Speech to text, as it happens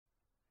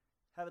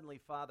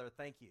Heavenly Father,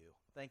 thank you.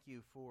 Thank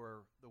you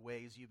for the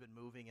ways you've been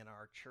moving in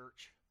our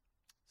church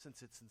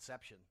since its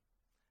inception,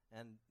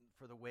 and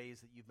for the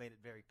ways that you've made it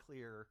very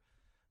clear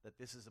that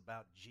this is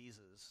about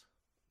Jesus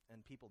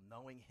and people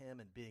knowing him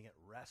and being at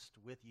rest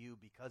with you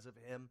because of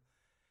him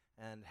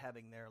and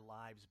having their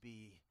lives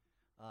be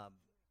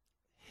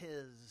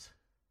his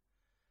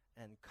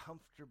and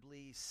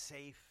comfortably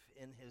safe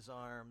in his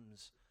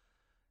arms,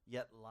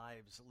 yet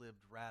lives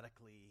lived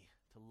radically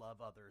to love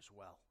others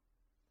well.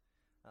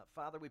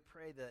 Father, we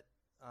pray that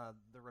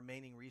the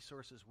remaining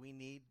resources we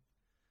need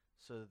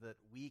so that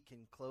we can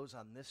close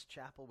on this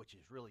chapel, which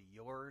is really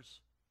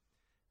yours,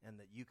 and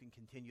that you can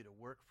continue to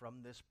work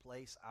from this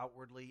place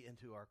outwardly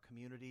into our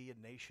community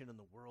and nation and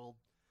the world,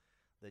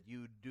 that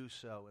you do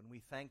so. And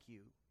we thank you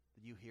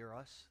that you hear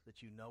us,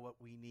 that you know what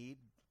we need.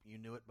 You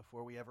knew it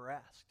before we ever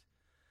asked.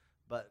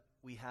 But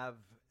we have,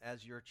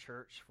 as your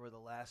church, for the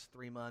last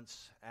 3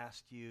 months,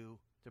 asked you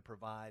to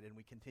provide, and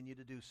we continue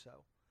to do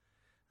so.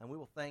 And we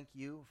will thank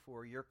you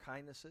for your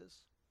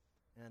kindnesses,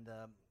 and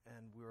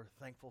we're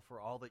thankful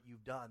for all that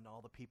you've done, all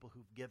the people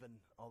who've given,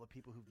 all the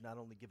people who've not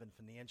only given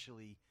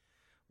financially,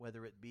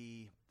 whether it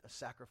be a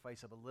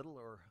sacrifice of a little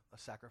or a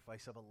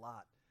sacrifice of a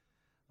lot.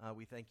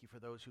 We thank you for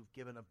those who've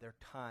given of their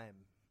time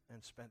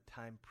and spent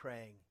time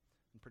praying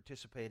and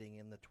participating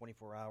in the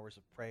 24 hours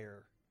of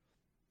prayer.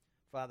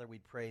 Father, we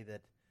pray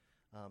that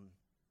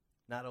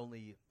not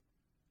only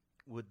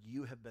would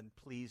you have been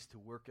pleased to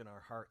work in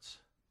our hearts,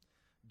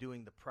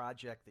 doing the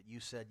project that you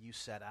said you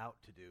set out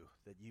to do,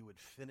 that you would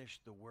finish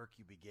the work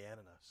you began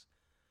in us,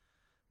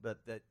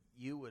 but that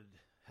you would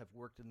have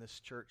worked in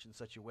this church in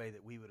such a way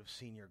that we would have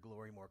seen your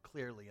glory more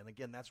clearly. And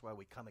again, that's why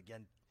we come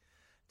again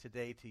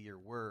today to your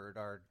word.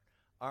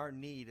 Our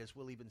need, as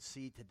we'll even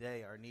see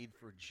today, our need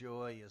for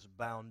joy is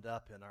bound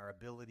up in our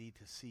ability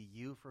to see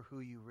you for who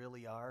you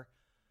really are,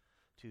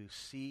 to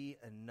see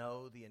and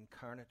know the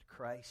incarnate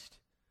Christ,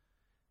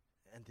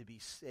 and to be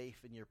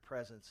safe in your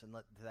presence, and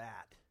let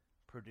that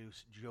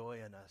produce joy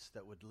in us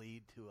that would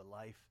lead to a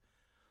life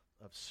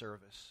of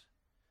service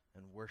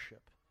and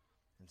worship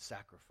and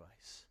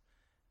sacrifice,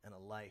 and a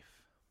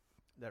life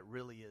that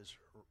really is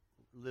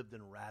lived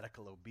in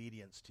radical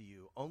obedience to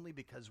you, only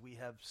because we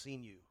have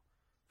seen you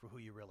for who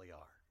you really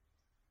are.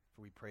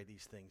 For we pray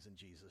these things in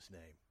Jesus'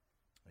 name.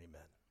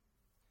 Amen.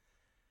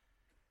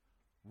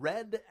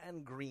 Red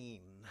and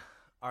green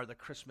are the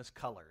Christmas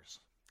colors.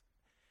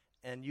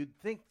 And you'd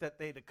think that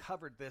they'd have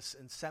covered this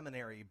in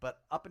seminary,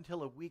 but up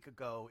until a week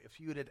ago, if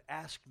you had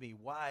asked me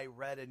why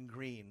red and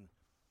green,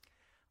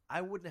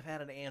 I wouldn't have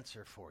had an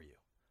answer for you.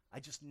 I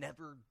just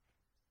never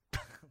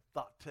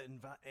thought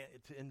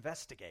to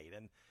investigate,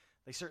 and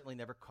they certainly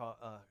never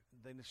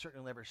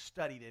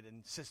studied it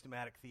in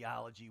systematic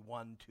theology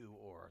 1, 2,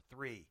 or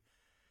 3.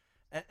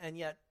 And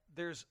yet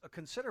there's a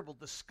considerable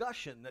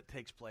discussion that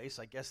takes place.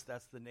 I guess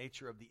that's the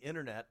nature of the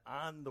internet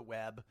on the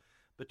web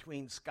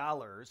between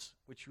scholars,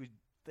 which we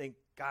think,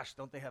 gosh,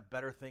 don't they have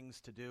better things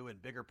to do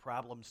and bigger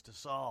problems to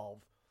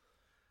solve?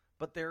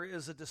 But there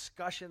is a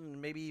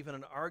discussion, maybe even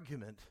an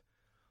argument,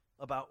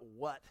 about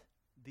what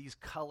these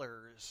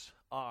colors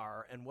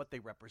are and what they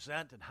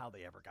represent and how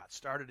they ever got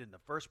started in the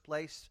first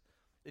place.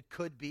 It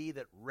could be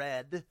that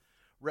red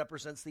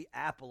represents the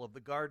apple of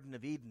the Garden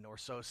of Eden, or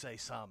so say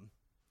some.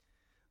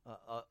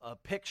 A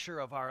picture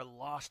of our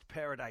lost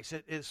paradise.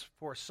 It is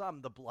for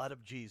some the blood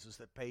of Jesus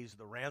that pays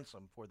the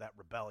ransom for that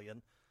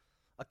rebellion.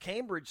 A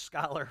Cambridge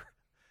scholar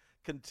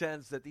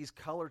contends that these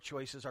color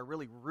choices are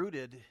really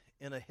rooted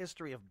in a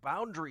history of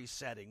boundary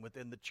setting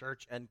within the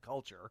church and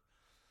culture,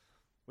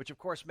 which of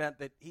course meant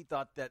that he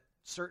thought that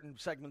certain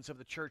segments of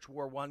the church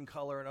wore one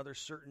color and other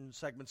certain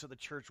segments of the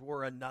church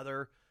wore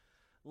another,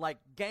 like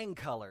gang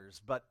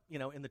colors, but,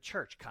 in the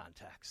church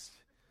context.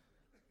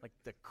 Like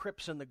the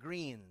Crips and the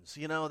Greens,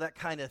 that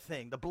kind of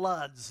thing. The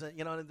Bloods,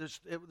 there's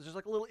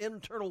like a little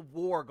internal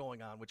war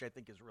going on, which I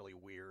think is really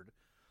weird.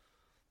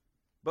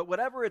 But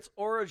whatever its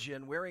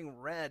origin, wearing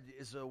red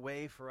is a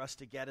way for us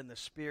to get in the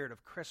spirit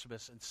of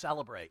Christmas and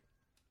celebrate.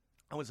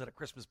 I was at a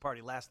Christmas party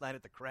last night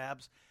at the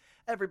Crabs.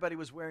 Everybody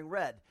was wearing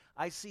red.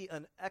 I see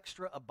an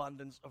extra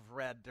abundance of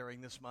red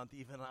during this month,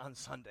 even on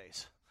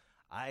Sundays.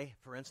 I,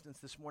 for instance,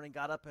 this morning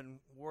got up and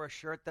wore a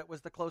shirt that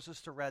was the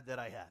closest to red that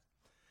I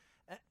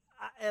had.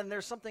 And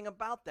there's something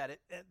about that.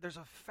 There's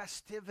a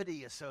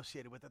festivity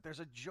associated with it.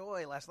 There's a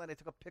joy. Last night I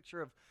took a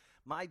picture of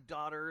my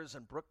daughters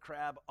and Brooke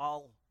Crab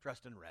all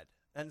dressed in red.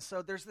 And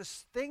so there's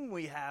this thing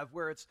we have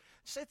where it's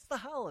the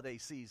holiday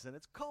season.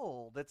 It's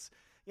cold. It's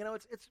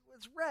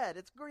red.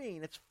 It's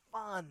green. It's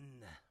fun.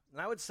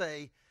 And I would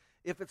say,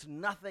 if it's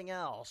nothing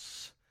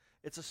else,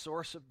 it's a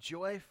source of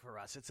joy for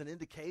us. It's an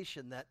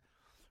indication that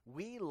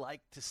we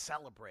like to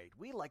celebrate.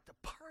 We like to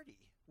party.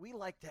 We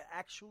like to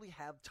actually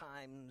have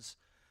times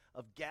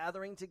of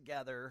gathering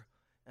together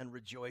and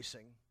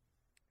rejoicing.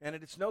 And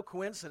it's no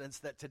coincidence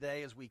that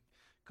today, as we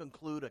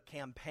conclude a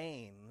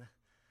campaign,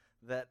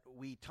 that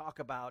we talk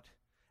about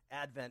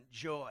Advent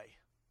joy.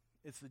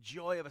 It's the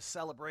joy of a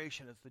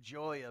celebration. It's the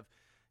joy of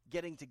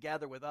getting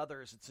together with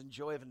others. It's a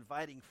joy of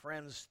inviting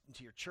friends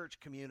into your church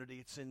community.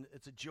 It's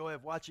a joy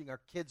of watching our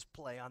kids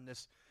play on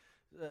this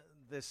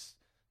this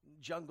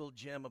jungle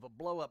gym of a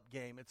blow-up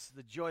game. It's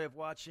the joy of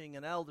watching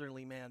an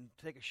elderly man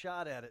take a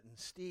shot at it. And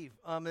Steve,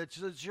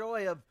 it's a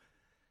joy of,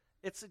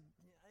 it's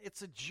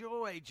a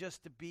joy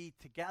just to be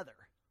together.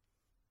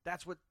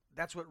 That's what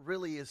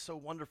really is so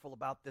wonderful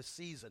about this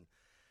season.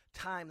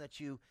 Time that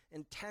you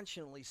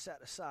intentionally set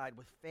aside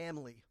with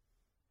family.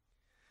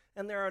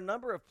 And there are a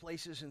number of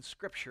places in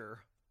Scripture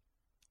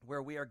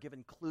where we are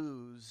given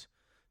clues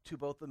to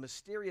both the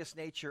mysterious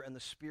nature and the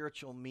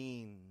spiritual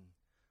means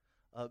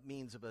of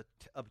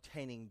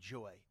obtaining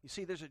joy. You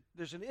see,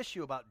 there's an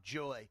issue about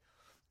joy,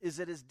 is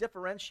it is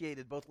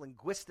differentiated both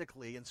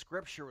linguistically and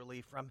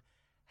scripturally from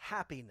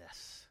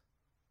happiness.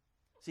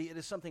 See, it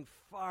is something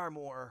far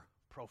more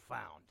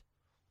profound.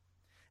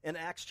 In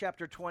Acts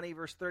chapter 20,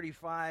 verse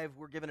 35,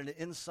 we're given an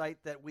insight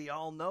that we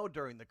all know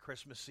during the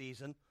Christmas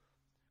season.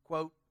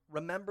 Quote,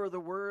 "Remember the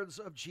words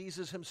of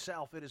Jesus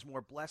himself, it is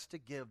more blessed to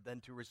give than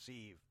to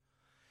receive."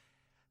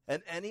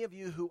 And any of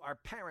you who are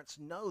parents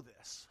know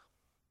this,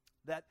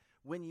 that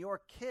when your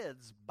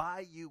kids buy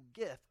you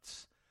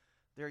gifts,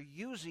 they're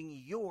using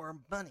your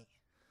money.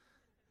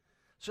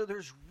 So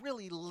there's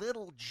really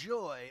little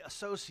joy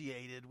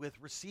associated with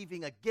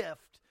receiving a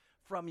gift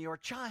from your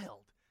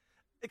child,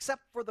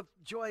 except for the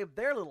joy of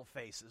their little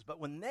faces. But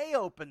when they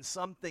open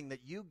something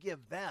that you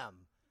give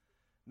them,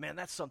 man,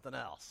 that's something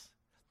else.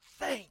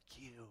 Thank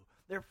you.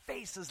 Their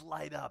faces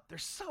light up. They're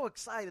so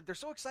excited. They're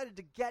so excited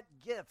to get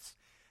gifts.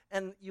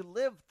 And you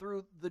live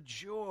through the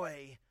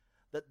joy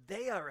that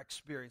they are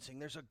experiencing.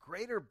 There's a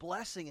greater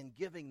blessing in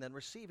giving than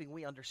receiving.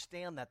 We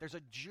understand that. There's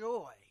a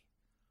joy.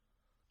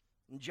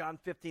 In John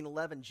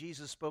 15:11,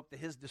 Jesus spoke to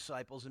his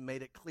disciples and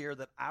made it clear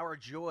that our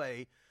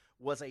joy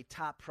was a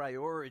top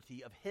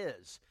priority of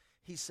his.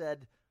 He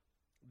said,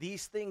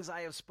 "These things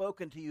I have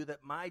spoken to you,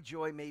 that my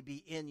joy may be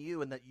in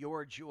you and that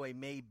your joy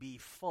may be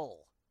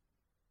full."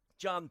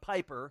 John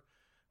Piper,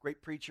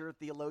 great preacher,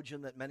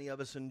 theologian that many of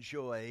us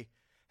enjoy,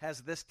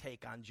 has this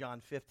take on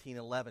John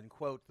 15:11,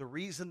 quote, "The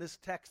reason this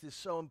text is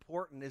so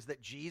important is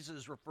that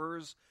Jesus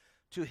refers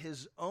to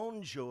his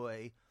own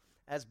joy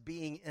as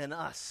being in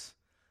us,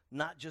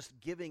 not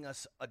just giving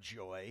us a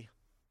joy,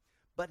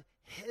 but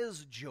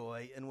his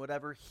joy in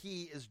whatever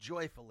he is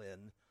joyful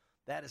in,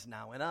 that is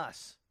now in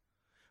us.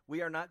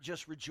 We are not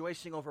just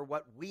rejoicing over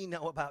what we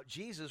know about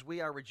Jesus, we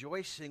are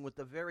rejoicing with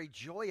the very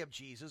joy of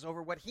Jesus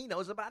over what he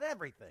knows about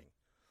everything,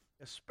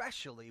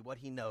 especially what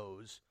he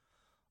knows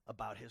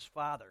about his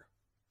Father."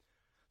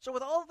 So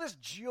with all this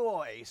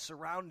joy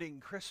surrounding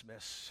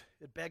Christmas,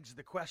 it begs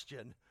the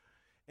question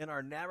in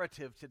our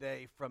narrative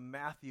today from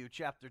Matthew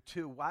chapter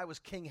 2, why was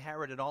King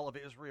Herod and all of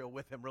Israel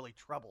with him really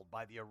troubled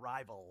by the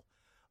arrival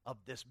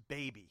of this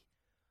baby,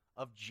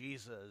 of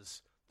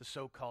Jesus, the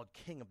so-called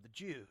King of the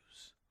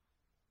Jews?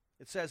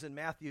 It says in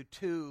Matthew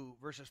 2,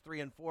 verses 3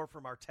 and 4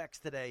 from our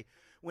text today,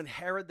 when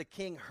Herod the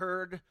king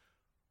heard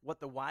what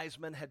the wise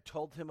men had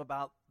told him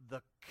about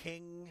the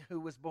king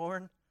who was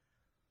born,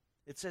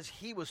 it says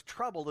he was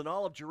troubled and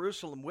all of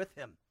Jerusalem with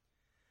him.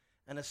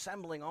 And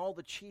assembling all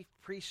the chief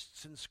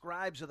priests and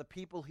scribes of the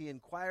people, he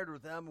inquired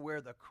of them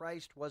where the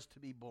Christ was to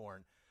be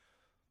born.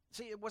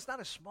 See, it was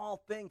not a small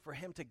thing for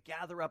him to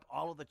gather up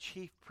all of the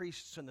chief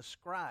priests and the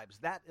scribes.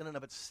 That in and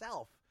of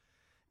itself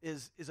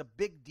is a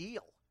big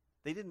deal.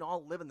 They didn't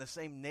all live in the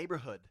same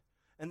neighborhood,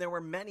 and there were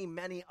many,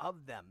 many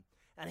of them.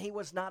 And he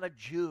was not a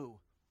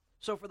Jew.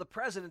 So for the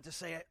president to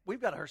say,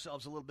 we've got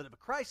ourselves a little bit of a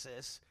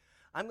crisis,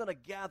 I'm going to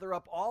gather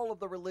up all of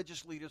the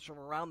religious leaders from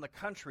around the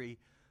country,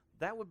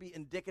 that would be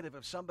indicative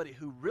of somebody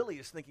who really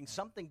is thinking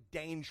something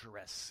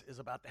dangerous is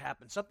about to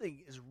happen.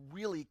 Something is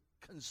really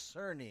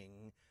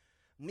concerning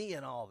me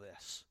in all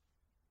this.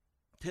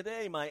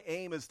 Today, my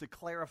aim is to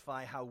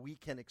clarify how we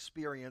can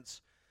experience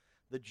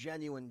the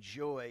genuine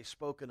joy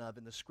spoken of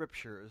in the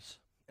Scriptures,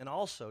 and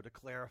also to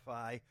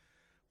clarify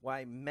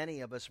why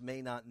many of us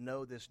may not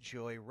know this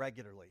joy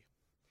regularly.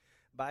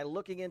 By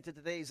looking into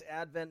today's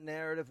Advent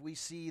narrative, we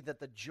see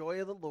that the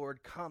joy of the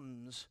Lord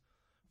comes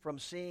from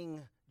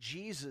seeing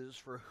Jesus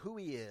for who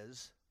he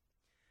is,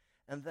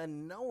 and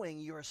then knowing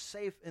you're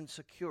safe and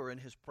secure in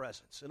his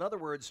presence. In other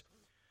words,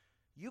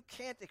 you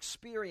can't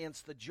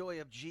experience the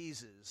joy of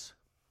Jesus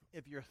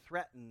if you're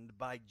threatened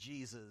by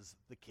Jesus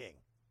the King.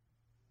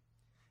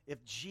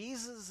 If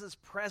Jesus'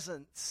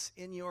 presence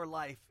in your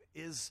life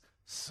is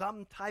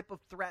some type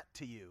of threat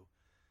to you,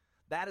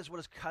 that is what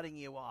is cutting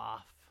you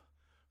off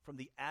from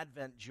the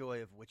Advent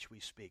joy of which we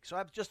speak. So I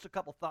have just a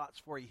couple thoughts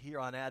for you here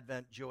on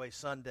Advent Joy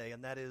Sunday,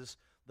 and that is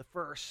the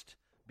first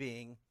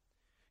being,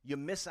 you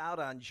miss out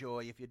on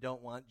joy if you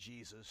don't want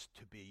Jesus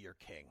to be your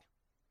king.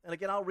 And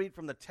again, I'll read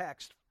from the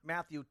text,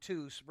 Matthew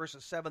 2,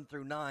 verses 7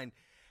 through 9.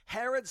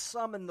 Herod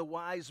summoned the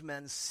wise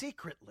men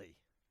secretly.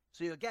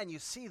 So again, you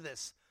see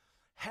this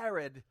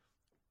Herod,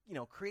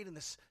 creating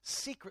this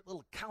secret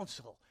little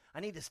council.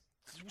 I need to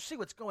see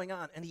what's going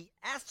on. And he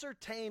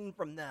ascertained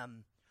from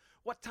them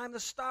what time the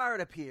star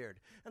had appeared.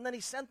 And then he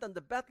sent them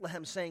to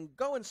Bethlehem, saying,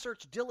 "Go and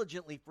search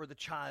diligently for the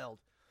child.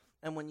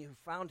 And when you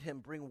found him,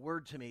 bring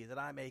word to me that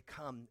I may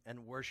come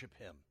and worship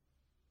him."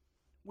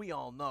 We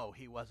all know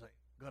he wasn't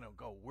going to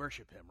go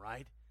worship him,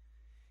 right?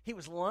 He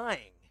was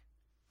lying.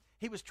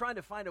 He was trying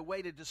to find a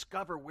way to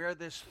discover where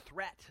this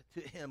threat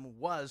to him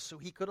was so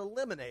he could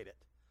eliminate it.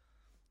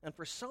 And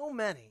for so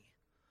many,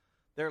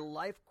 their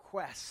life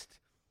quest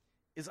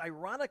is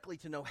ironically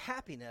to know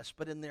happiness,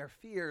 but in their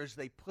fears,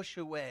 they push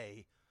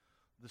away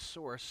the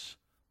source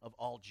of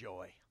all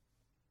joy.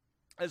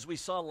 As we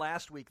saw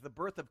last week, the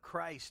birth of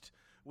Christ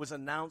was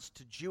announced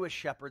to Jewish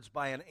shepherds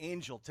by an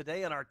angel.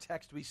 Today in our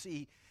text, we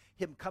see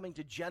him coming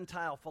to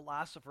Gentile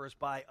philosophers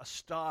by a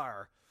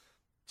star.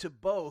 To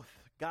both,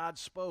 God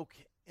spoke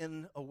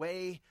in a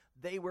way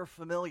they were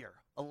familiar,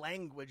 a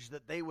language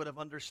that they would have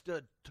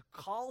understood, to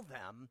call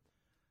them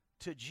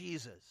to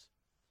Jesus.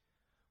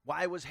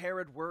 Why was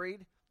Herod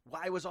worried?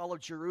 Why was all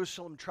of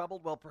Jerusalem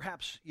troubled? Well,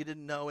 perhaps you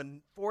didn't know.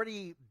 In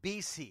 40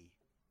 BC,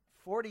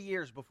 40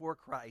 years before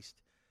Christ,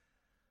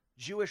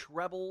 Jewish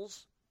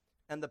rebels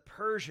and the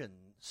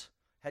Persians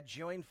had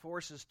joined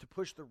forces to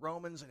push the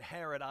Romans and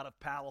Herod out of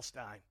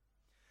Palestine.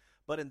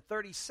 But in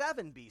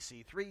 37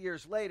 BC, 3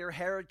 years later,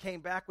 Herod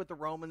came back with the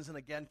Romans and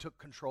again took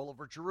control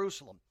over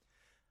Jerusalem.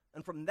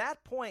 And from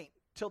that point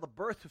till the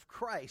birth of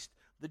Christ,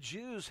 the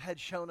Jews had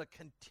shown a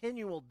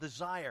continual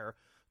desire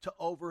to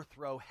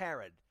overthrow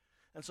Herod.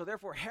 And so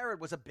therefore Herod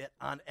was a bit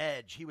on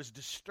edge. He was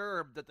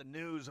disturbed at the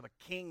news of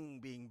a king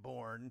being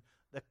born,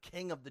 the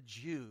king of the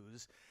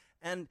Jews.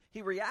 And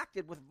he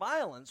reacted with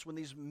violence when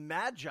these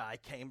magi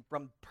came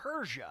from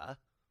Persia.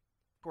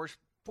 Of course,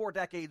 4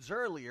 decades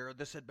earlier,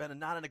 this had been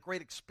not a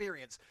great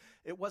experience.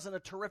 It wasn't a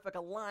terrific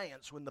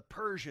alliance when the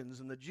Persians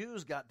and the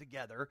Jews got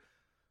together.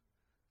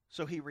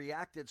 So he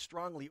reacted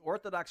strongly.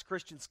 Orthodox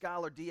Christian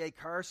scholar D.A.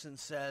 Carson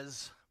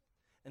says,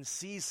 and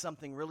sees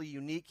something really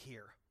unique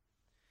here.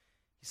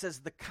 He says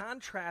the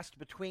contrast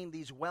between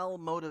these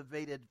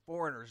well-motivated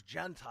foreigners,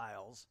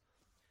 Gentiles,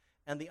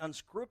 and the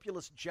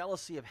unscrupulous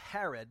jealousy of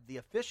Herod, the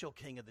official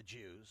king of the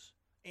Jews,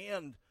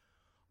 and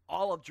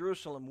all of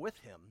Jerusalem with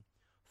him,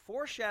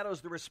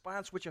 foreshadows the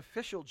response which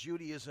official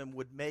Judaism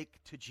would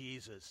make to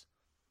Jesus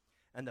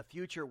and the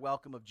future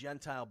welcome of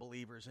Gentile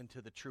believers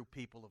into the true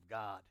people of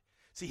God.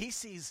 See, he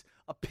sees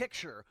a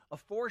picture, a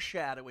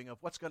foreshadowing of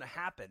what's going to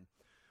happen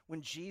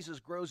when Jesus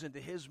grows into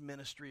his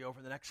ministry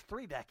over the next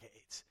 3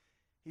 decades.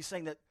 He's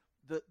saying that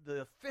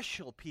the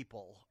official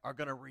people are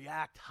going to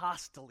react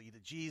hostilely to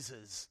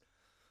Jesus.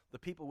 The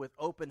people with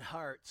open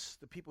hearts,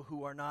 the people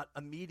who are not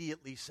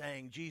immediately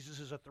saying Jesus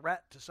is a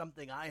threat to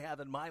something I have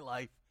in my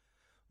life,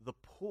 the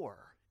poor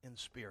in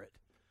spirit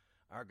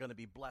are going to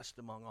be blessed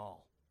among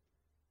all.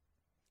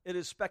 It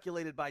is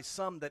speculated by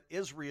some that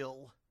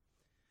Israel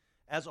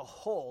as a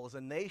whole, as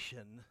a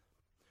nation,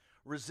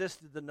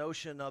 resisted the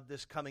notion of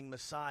this coming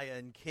Messiah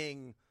and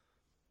King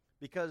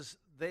because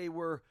they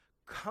were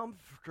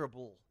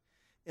comfortable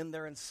in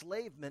their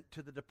enslavement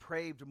to the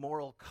depraved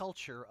moral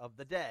culture of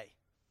the day.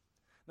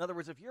 In other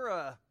words, if you're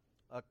a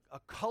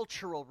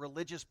cultural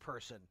religious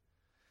person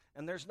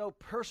and there's no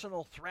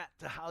personal threat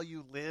to how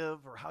you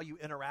live or how you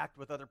interact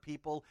with other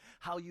people,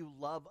 how you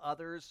love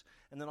others,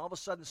 and then all of a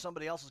sudden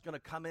somebody else is going to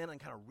come in and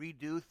kind of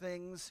redo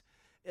things,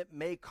 it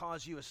may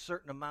cause you a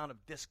certain amount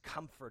of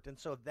discomfort. And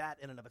so that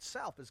in and of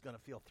itself is going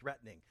to feel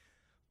threatening.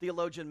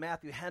 Theologian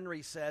Matthew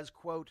Henry says,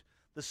 quote,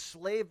 "The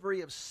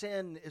slavery of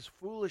sin is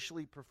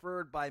foolishly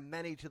preferred by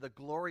many to the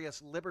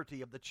glorious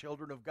liberty of the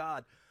children of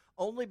God,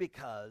 only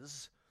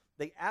because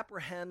they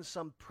apprehend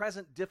some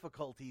present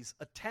difficulties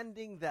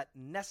attending that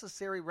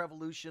necessary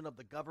revolution of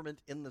the government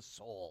in the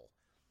soul."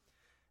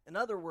 In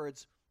other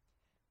words,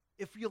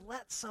 if you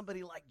let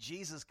somebody like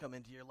Jesus come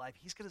into your life,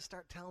 he's going to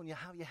start telling you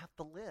how you have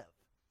to live.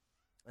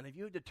 And if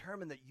you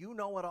determine that you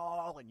know it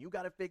all and you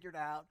got it figured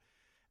out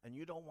and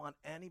you don't want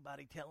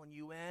anybody telling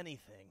you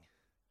anything,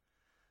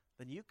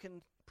 then you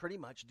can pretty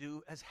much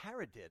do as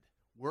Herod did.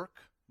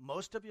 Work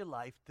most of your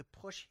life to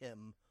push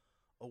him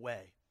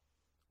away.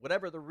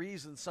 Whatever the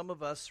reason, some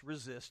of us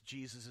resist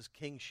Jesus'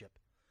 kingship.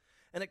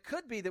 And it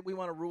could be that we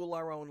want to rule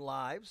our own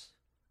lives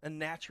and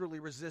naturally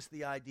resist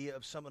the idea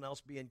of someone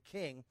else being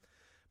king.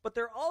 But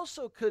there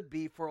also could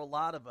be, for a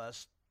lot of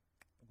us,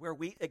 where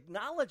we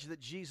acknowledge that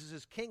Jesus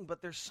is king,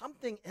 but there's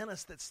something in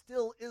us that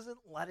still isn't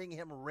letting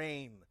him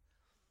reign.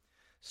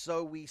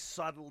 So we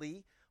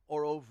subtly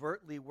or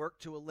overtly work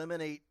to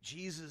eliminate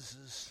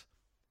Jesus'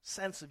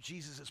 sense of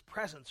Jesus'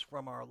 presence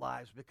from our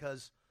lives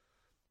because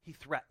he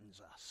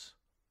threatens us.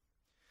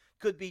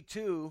 Could be,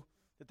 too,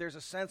 that there's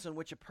a sense in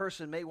which a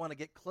person may want to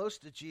get close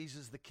to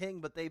Jesus the King,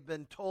 but they've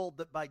been told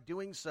that by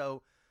doing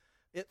so,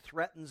 it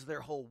threatens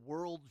their whole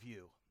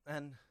worldview.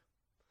 And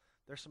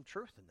there's some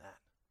truth in that.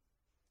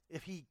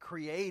 If he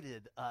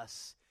created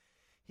us,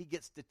 he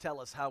gets to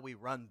tell us how we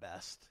run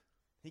best.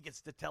 He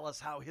gets to tell us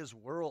how his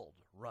world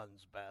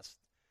runs best.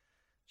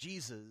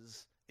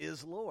 Jesus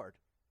is Lord.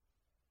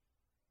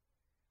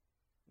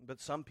 But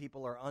some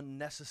people are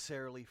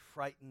unnecessarily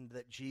frightened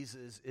that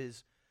Jesus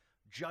is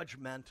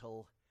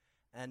judgmental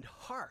and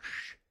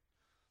harsh.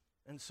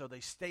 And so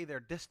they stay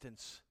their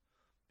distance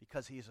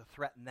because he is a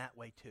threat in that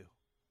way too.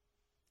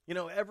 You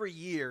know, every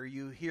year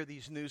you hear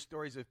these news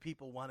stories of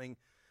people wanting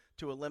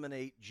to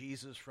eliminate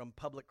Jesus from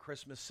public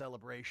Christmas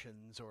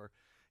celebrations, or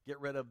get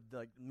rid of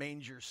the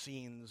manger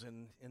scenes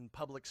in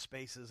public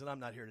spaces. And I'm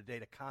not here today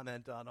to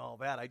comment on all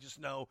that. I just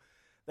know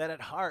that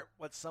at heart,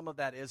 what some of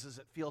that is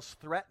it feels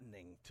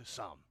threatening to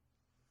some.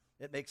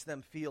 It makes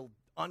them feel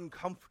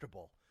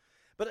uncomfortable.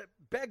 But it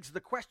begs the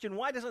question,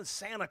 why doesn't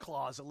Santa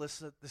Claus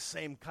elicit the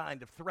same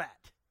kind of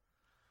threat?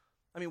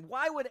 I mean,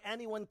 why would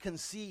anyone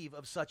conceive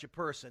of such a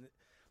person?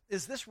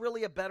 Is this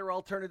really a better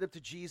alternative to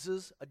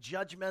Jesus? A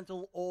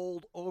judgmental,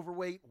 old,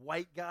 overweight,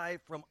 white guy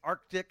from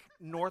Arctic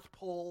North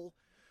Pole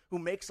who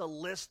makes a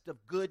list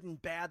of good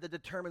and bad that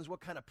determines what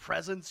kind of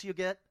presents you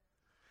get?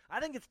 I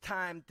think it's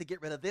time to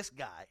get rid of this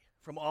guy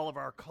from all of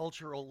our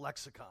cultural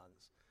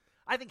lexicons.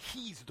 I think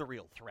he's the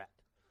real threat.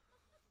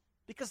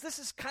 Because this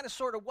is kind of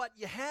sort of what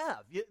you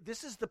have.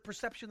 This is the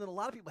perception that a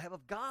lot of people have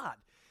of God.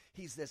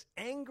 He's this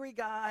angry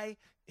guy,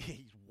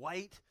 he's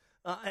white,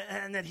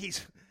 and then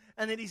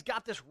he's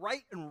got this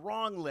right and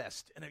wrong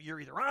list, and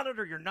you're either on it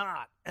or you're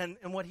not. And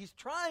what he's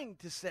trying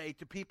to say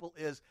to people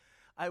is,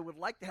 I would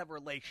like to have a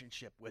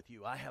relationship with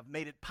you. I have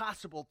made it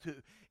possible to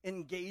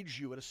engage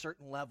you at a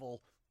certain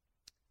level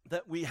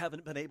that we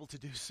haven't been able to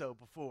do so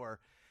before.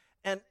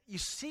 And you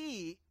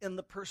see in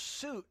the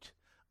pursuit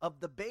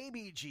of the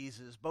baby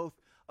Jesus, both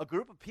a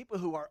group of people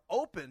who are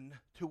open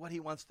to what he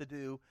wants to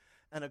do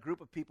and a group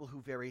of people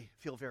who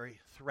feel very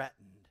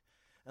threatened.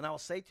 And I will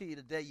say to you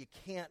today, you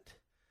can't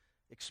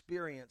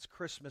experience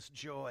Christmas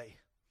joy.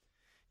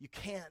 You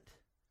can't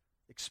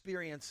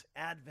experience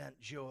Advent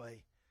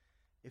joy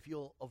if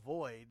you'll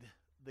avoid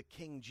the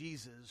King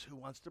Jesus who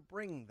wants to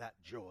bring that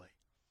joy.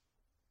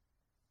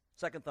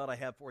 Second thought I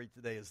have for you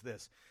today is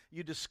this.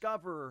 You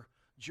discover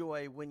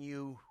joy when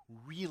you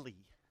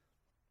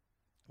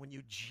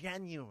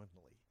genuinely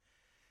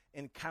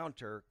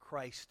encounter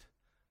Christ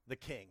the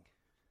King.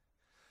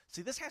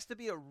 See, this has to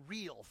be a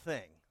real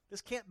thing.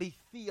 This can't be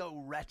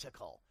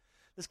theoretical.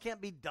 This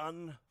can't be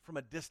done from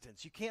a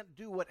distance. You can't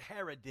do what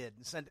Herod did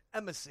and send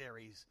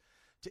emissaries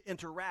to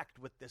interact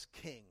with this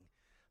king.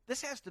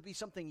 This has to be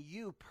something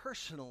you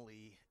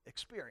personally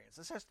experience.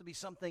 This has to be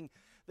something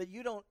that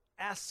you don't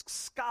ask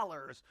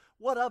scholars,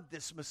 what of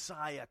this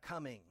Messiah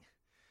coming,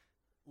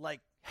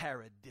 like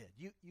Herod did.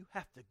 You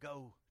have to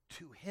go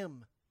to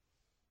him.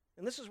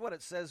 And this is what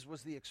it says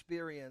was the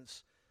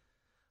experience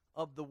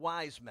of the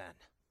wise men.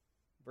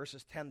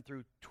 Verses 10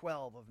 through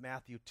 12 of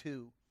Matthew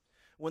 2.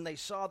 When they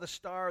saw the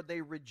star,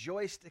 they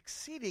rejoiced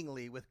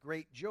exceedingly with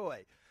great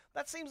joy.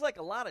 That seems like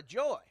a lot of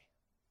joy.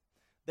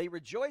 They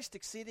rejoiced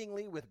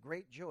exceedingly with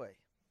great joy.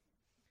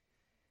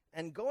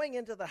 And going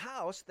into the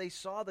house, they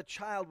saw the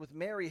child with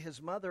Mary,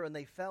 his mother, and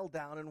they fell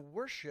down and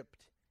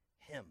worshipped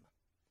him.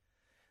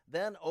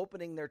 Then,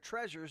 opening their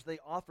treasures, they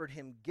offered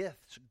him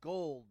gifts,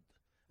 gold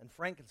and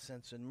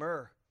frankincense and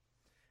myrrh.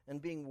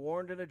 And being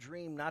warned in a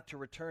dream not to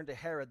return to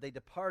Herod, they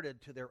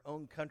departed to their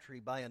own country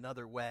by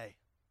another way.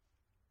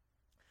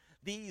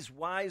 These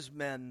wise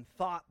men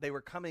thought they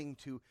were coming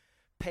to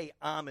pay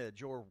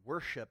homage or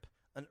worship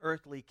an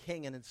earthly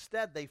king, and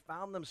instead they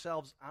found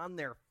themselves on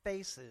their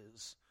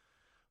faces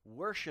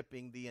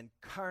worshiping the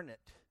incarnate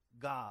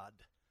God.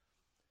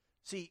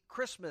 See,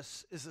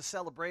 Christmas is a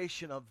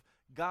celebration of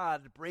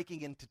God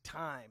breaking into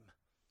time.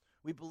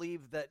 We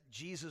believe that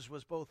Jesus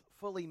was both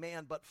fully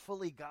man but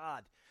fully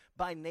God,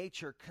 by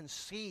nature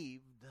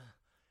conceived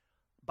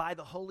by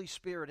the Holy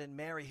Spirit and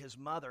Mary, his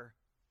mother.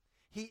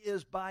 He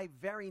is by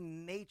very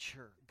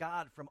nature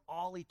God from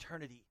all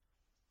eternity.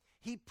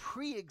 He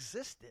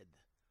pre-existed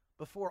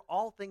before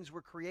all things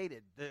were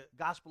created. The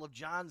Gospel of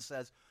John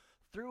says,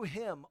 through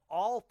him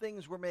all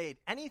things were made.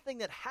 Anything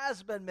that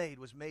has been made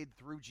was made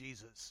through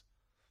Jesus.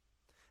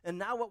 And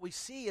now what we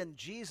see in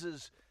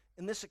Jesus,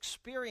 in this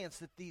experience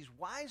that these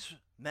wise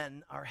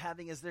men are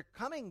having, is they're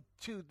coming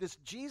to this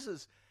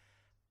Jesus,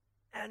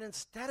 and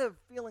instead of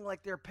feeling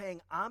like they're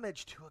paying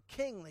homage to a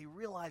king, they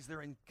realize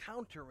they're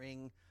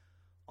encountering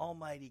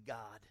Almighty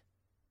God.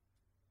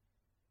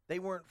 They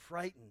weren't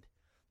frightened.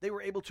 They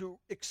were able to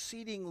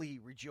exceedingly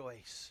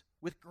rejoice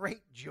with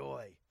great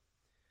joy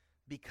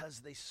because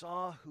they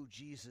saw who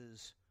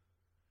Jesus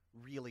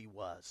really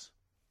was.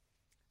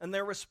 And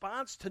their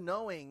response to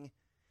knowing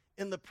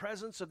in the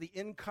presence of the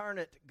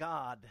incarnate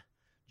God,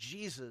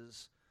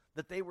 Jesus,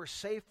 that they were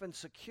safe and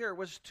secure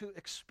was to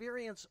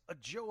experience a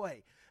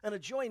joy. And a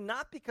joy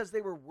not because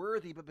they were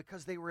worthy, but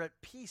because they were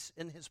at peace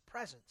in his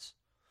presence.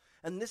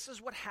 And this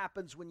is what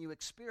happens when you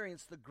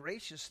experience the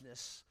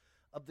graciousness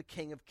of the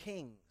King of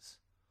Kings.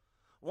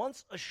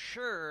 Once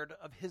assured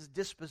of his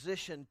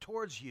disposition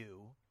towards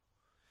you,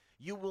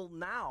 you will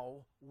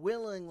now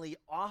willingly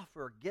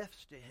offer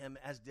gifts to him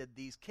as did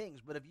these kings.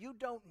 But if you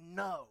don't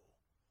know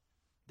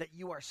that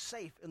you are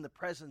safe in the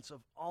presence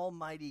of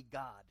Almighty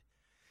God,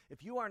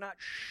 if you are not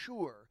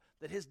sure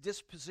that his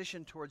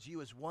disposition towards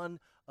you is one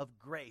of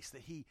grace,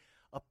 that he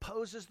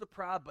opposes the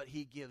proud, but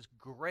he gives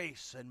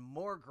grace and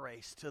more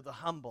grace to the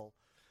humble,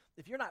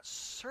 if you're not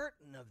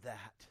certain of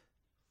that,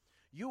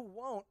 you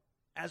won't,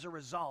 as a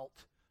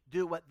result,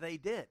 do what they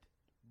did.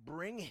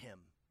 Bring him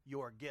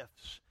your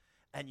gifts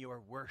and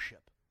your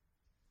worship.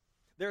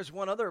 There's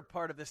one other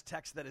part of this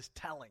text that is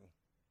telling,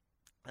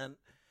 and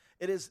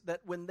It is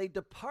that when they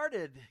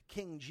departed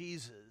King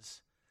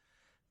Jesus,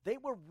 they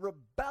were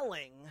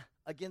rebelling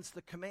against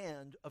the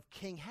command of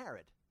King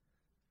Herod.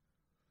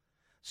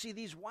 See,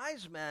 these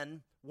wise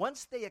men,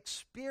 once they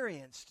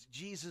experienced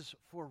Jesus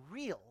for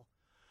real,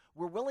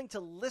 were willing to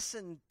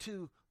listen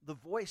to the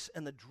voice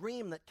and the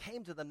dream that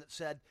came to them that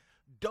said,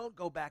 don't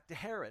go back to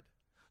Herod.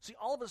 See,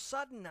 all of a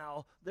sudden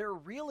now, their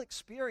real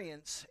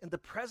experience in the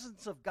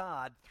presence of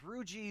God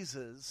through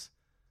Jesus,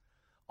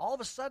 all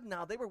of a sudden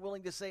now they were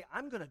willing to say,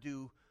 I'm going to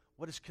do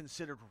what is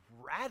considered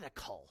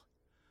radical.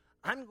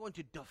 I'm going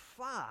to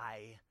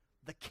defy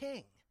the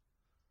king.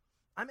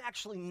 I'm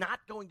actually not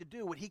going to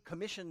do what he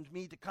commissioned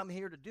me to come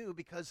here to do,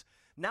 because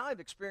now I've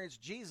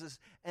experienced Jesus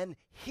and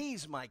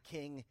he's my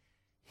king.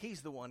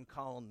 He's the one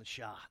calling the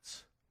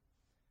shots.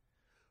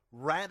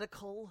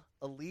 Radical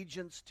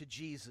allegiance to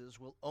Jesus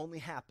will only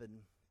happen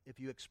if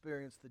you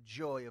experience the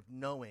joy of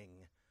knowing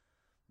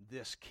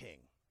this king.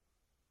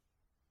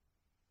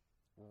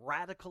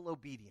 Radical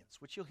obedience,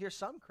 which you'll hear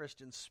some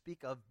Christians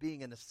speak of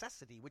being a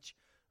necessity, which,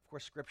 of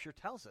course, Scripture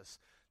tells us.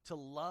 To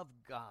love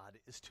God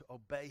is to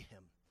obey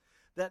him.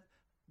 That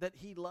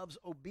he loves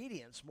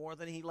obedience more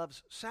than he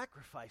loves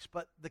sacrifice.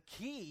 But the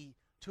key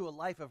to a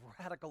life of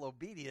radical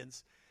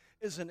obedience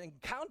is an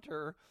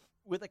encounter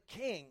with a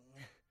king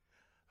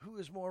who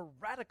is more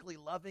radically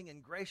loving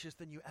and gracious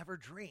than you ever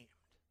dreamed.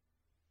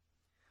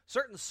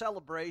 Certain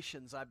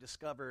celebrations, I've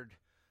discovered,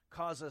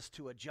 cause us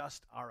to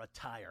adjust our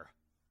attire.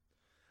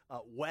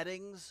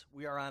 Weddings,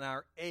 we are on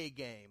our A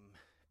game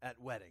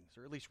at weddings,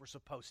 or at least we're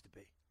supposed to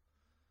be.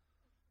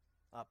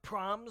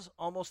 Proms,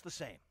 almost the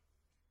same.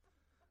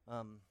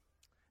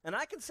 And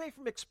I can say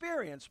from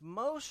experience,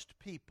 most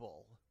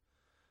people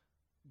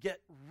get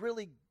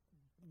really,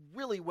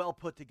 really well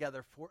put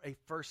together for a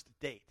first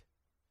date.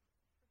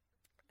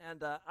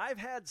 And I've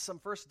had some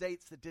first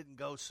dates that didn't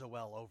go so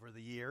well over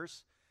the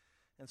years.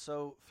 And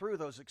so through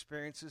those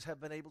experiences have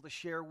been able to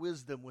share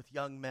wisdom with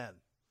young men.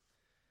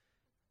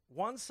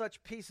 One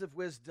such piece of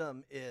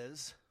wisdom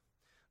is,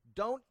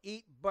 don't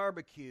eat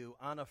barbecue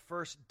on a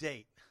first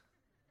date.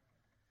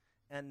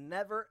 And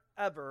never,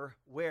 ever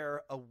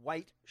wear a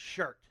white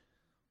shirt.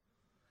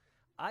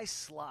 I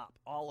slop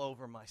all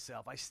over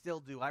myself. I still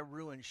do. I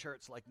ruin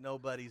shirts like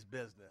nobody's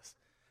business.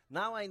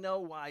 Now I know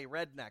why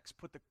rednecks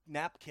put the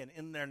napkin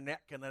in their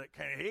neck and then it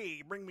kind of,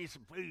 hey, bring me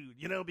some food,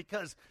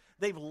 because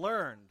they've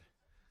learned.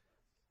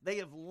 They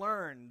have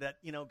learned that,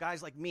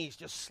 guys like me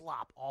just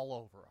slop all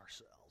over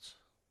ourselves.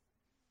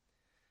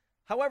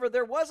 However,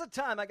 there was a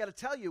time, I got to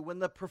tell you, when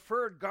the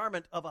preferred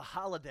garment of a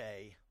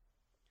holiday,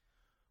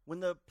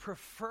 when the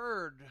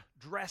preferred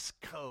dress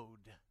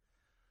code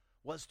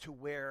was to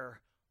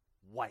wear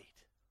white.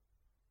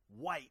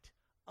 White,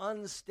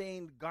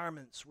 unstained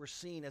garments were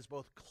seen as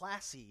both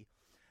classy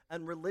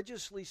and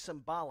religiously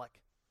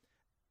symbolic.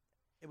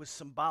 It was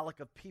symbolic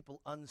of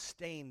people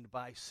unstained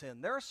by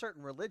sin. There are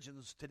certain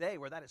religions today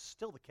where that is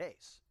still the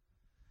case.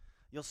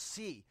 You'll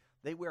see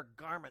they wear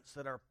garments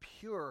that are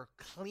pure,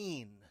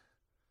 clean,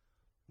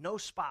 no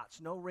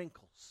spots, no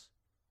wrinkles.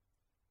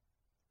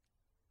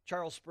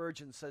 Charles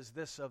Spurgeon says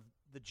this of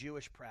the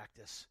Jewish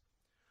practice.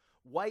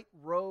 White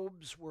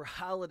robes were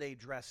holiday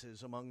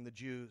dresses among the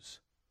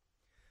Jews.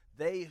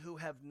 They who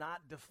have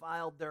not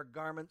defiled their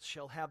garments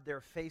shall have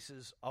their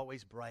faces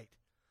always bright.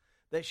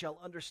 They shall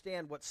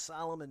understand what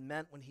Solomon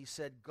meant when he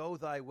said, go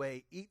thy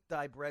way, eat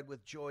thy bread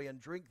with joy, and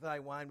drink thy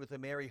wine with a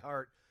merry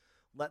heart.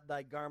 Let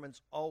thy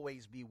garments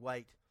always be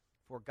white,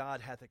 for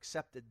God hath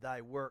accepted thy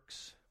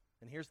works.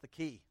 And here's the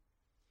key.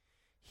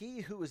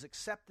 He who is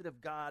accepted of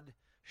God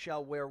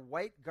shall wear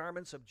white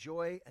garments of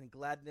joy and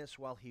gladness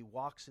while he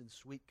walks in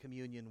sweet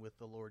communion with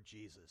the Lord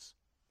Jesus.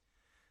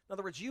 In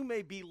other words, you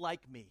may be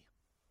like me,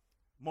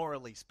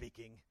 morally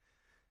speaking,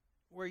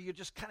 where you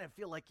just kind of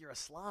feel like you're a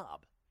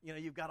slob.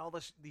 You've got all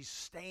these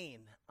stain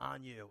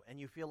on you, and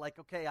you feel like,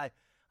 okay,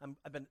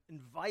 I've been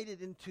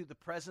invited into the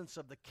presence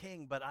of the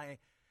king, but I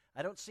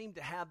don't seem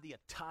to have the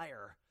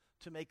attire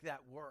to make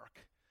that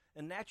work.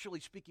 And naturally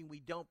speaking, we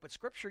don't, but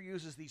Scripture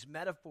uses these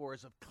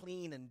metaphors of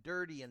clean and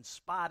dirty and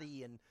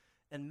spotty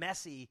and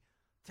messy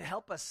to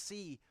help us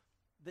see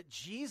that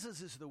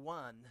Jesus is the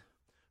one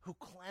who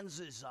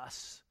cleanses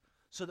us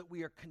so that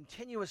we are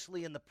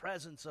continuously in the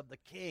presence of the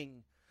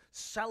King,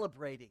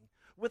 celebrating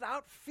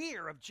without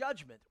fear of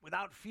judgment,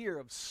 without fear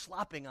of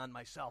slopping on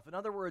myself. In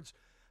other words,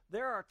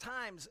 there are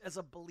times as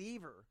a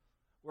believer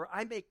where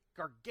I make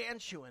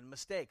gargantuan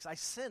mistakes. I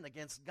sin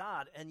against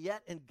God, and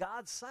yet in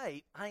God's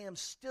sight, I am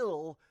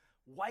still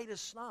white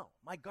as snow.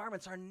 My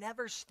garments are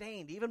never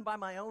stained, even by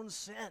my own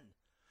sin,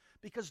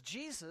 because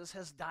Jesus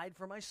has died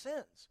for my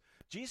sins.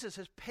 Jesus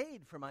has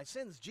paid for my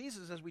sins.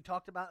 Jesus, as we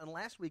talked about in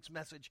last week's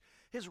message,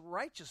 his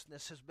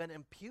righteousness has been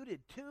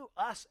imputed to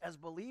us as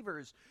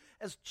believers.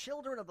 As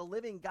children of the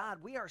living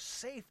God, we are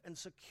safe and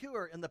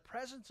secure in the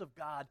presence of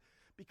God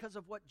because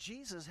of what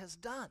Jesus has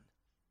done.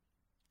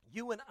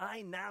 You and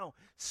I now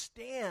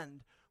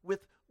stand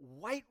with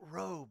white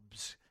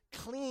robes,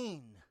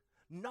 clean,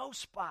 no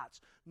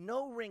spots,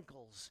 no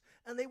wrinkles,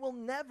 and they will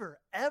never,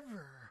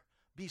 ever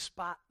be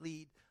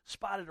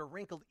spotted or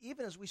wrinkled,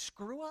 even as we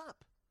screw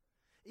up.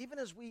 even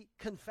as we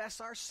confess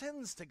our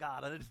sins to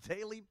God on a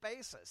daily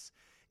basis.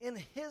 In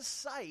His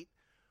sight,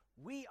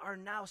 we are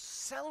now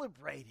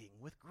celebrating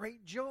with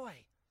great joy.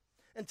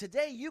 And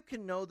today you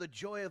can know the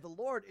joy of the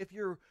Lord if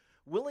you're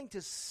willing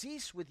to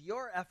cease with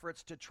your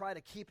efforts to try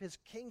to keep His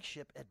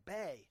kingship at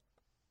bay.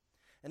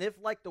 And if,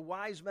 like the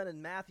wise men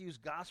in Matthew's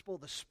gospel,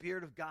 the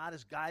Spirit of God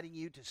is guiding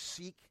you to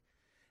seek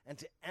and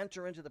to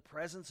enter into the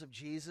presence of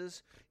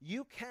Jesus,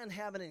 you can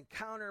have an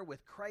encounter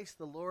with Christ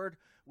the Lord,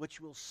 which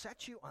will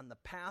set you on the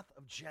path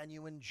of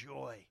genuine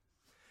joy.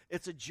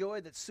 It's a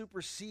joy that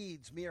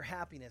supersedes mere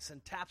happiness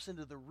and taps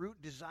into the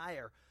root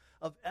desire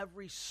of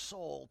every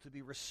soul to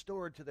be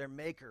restored to their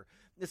Maker.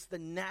 It's the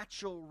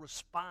natural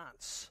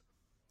response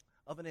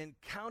of an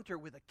encounter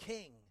with a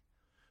king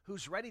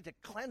who's ready to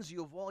cleanse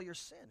you of all your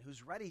sin,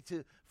 who's ready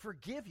to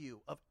forgive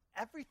you of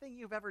everything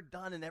you've ever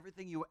done and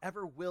everything you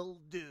ever will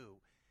do.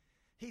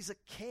 He's a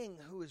king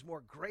who is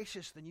more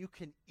gracious than you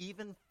can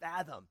even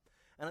fathom,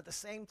 and at the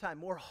same time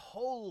more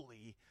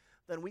holy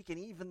than we can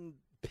even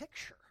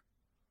picture.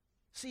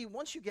 See,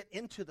 once you get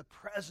into the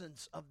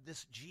presence of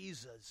this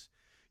Jesus,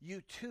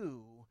 you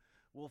too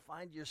will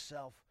find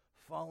yourself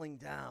falling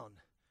down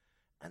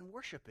and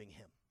worshiping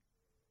Him.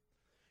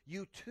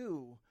 You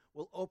too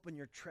will open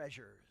your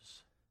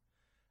treasures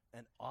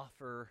and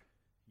offer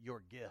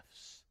your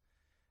gifts,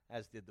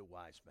 as did the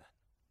wise men.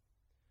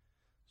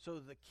 So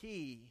the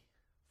key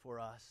for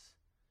us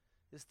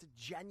is to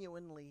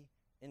genuinely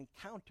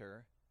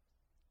encounter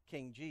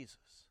King Jesus.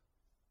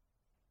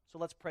 So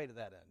let's pray to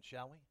that end,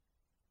 shall we?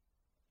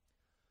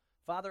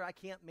 Father, I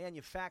can't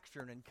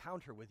manufacture an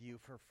encounter with you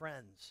for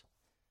friends.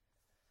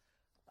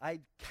 I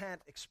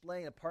can't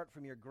explain, apart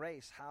from your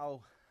grace,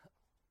 how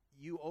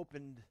you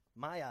opened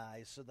my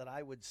eyes so that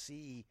I would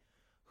see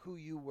who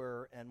you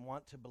were and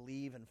want to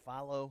believe and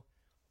follow.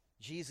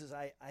 Jesus,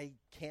 I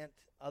can't,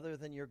 other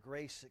than your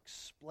grace,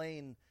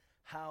 explain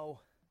how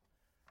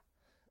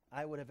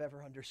I would have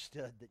ever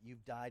understood that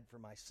you've died for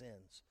my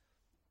sins.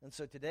 And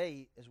so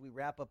today, as we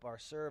wrap up our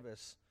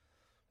service,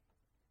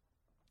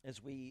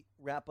 as we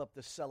wrap up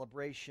the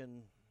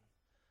celebration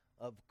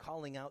of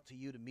calling out to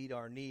you to meet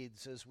our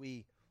needs, as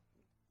we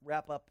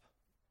wrap up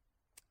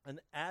an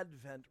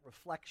Advent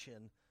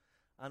reflection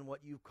on what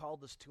you've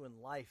called us to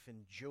in life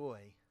and joy,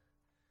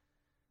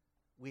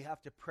 we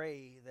have to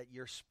pray that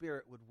your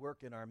Spirit would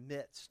work in our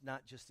midst,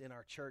 not just in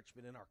our church,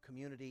 but in our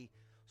community.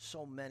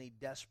 So many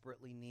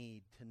desperately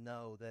need to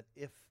know that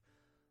if,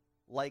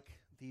 like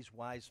these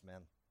wise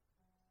men,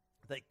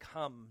 they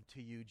come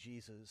to you,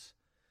 Jesus,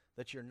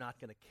 that you're not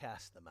going to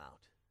cast them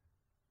out,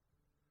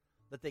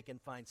 that they can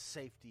find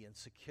safety and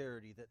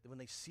security, that when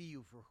they see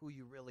you for who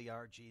you really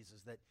are,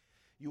 Jesus, that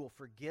you will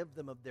forgive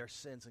them of their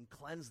sins and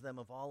cleanse them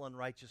of all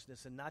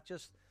unrighteousness, and not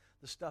just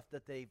the stuff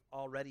that they've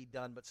already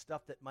done, but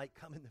stuff that might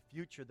come in the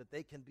future, that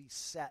they can be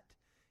set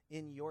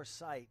in your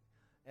sight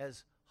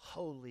as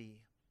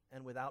holy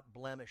and without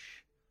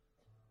blemish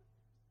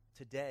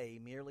today,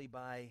 merely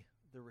by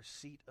the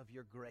receipt of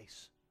your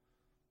grace.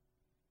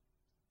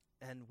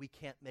 And we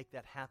can't make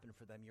that happen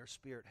for them. Your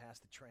Spirit has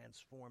to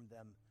transform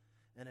them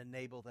and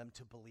enable them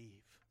to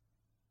believe.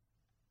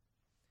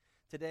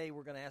 Today,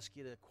 we're going to ask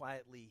you to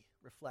quietly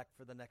reflect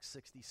for the next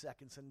 60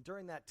 seconds. And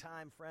during that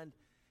time, friend,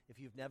 if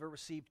you've never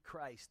received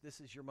Christ, this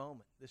is your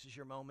moment. This is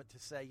your moment to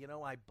say, you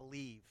know, I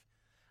believe.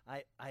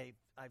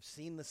 I've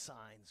seen the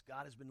signs.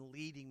 God has been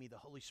leading me. The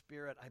Holy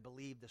Spirit, I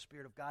believe. The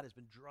Spirit of God has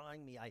been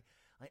drawing me. I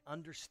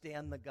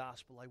understand the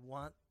gospel. I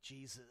want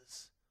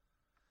Jesus.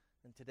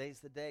 And today's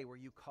the day where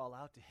you call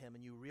out to Him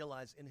and you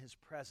realize in His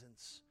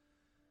presence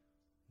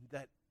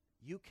that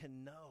you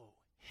can know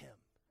Him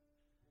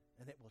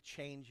and it will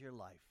change your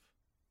life.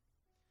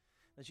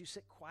 As you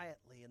sit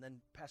quietly, and then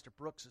Pastor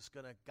Brooks is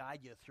going to guide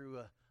you through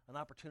an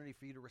opportunity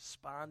for you to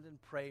respond in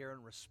prayer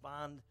and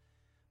respond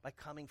by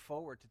coming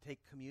forward to take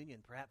communion,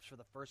 perhaps for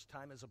the first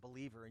time as a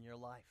believer in your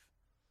life.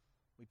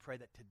 We pray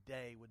that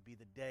today would be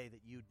the day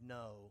that you'd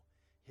know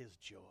His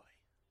joy.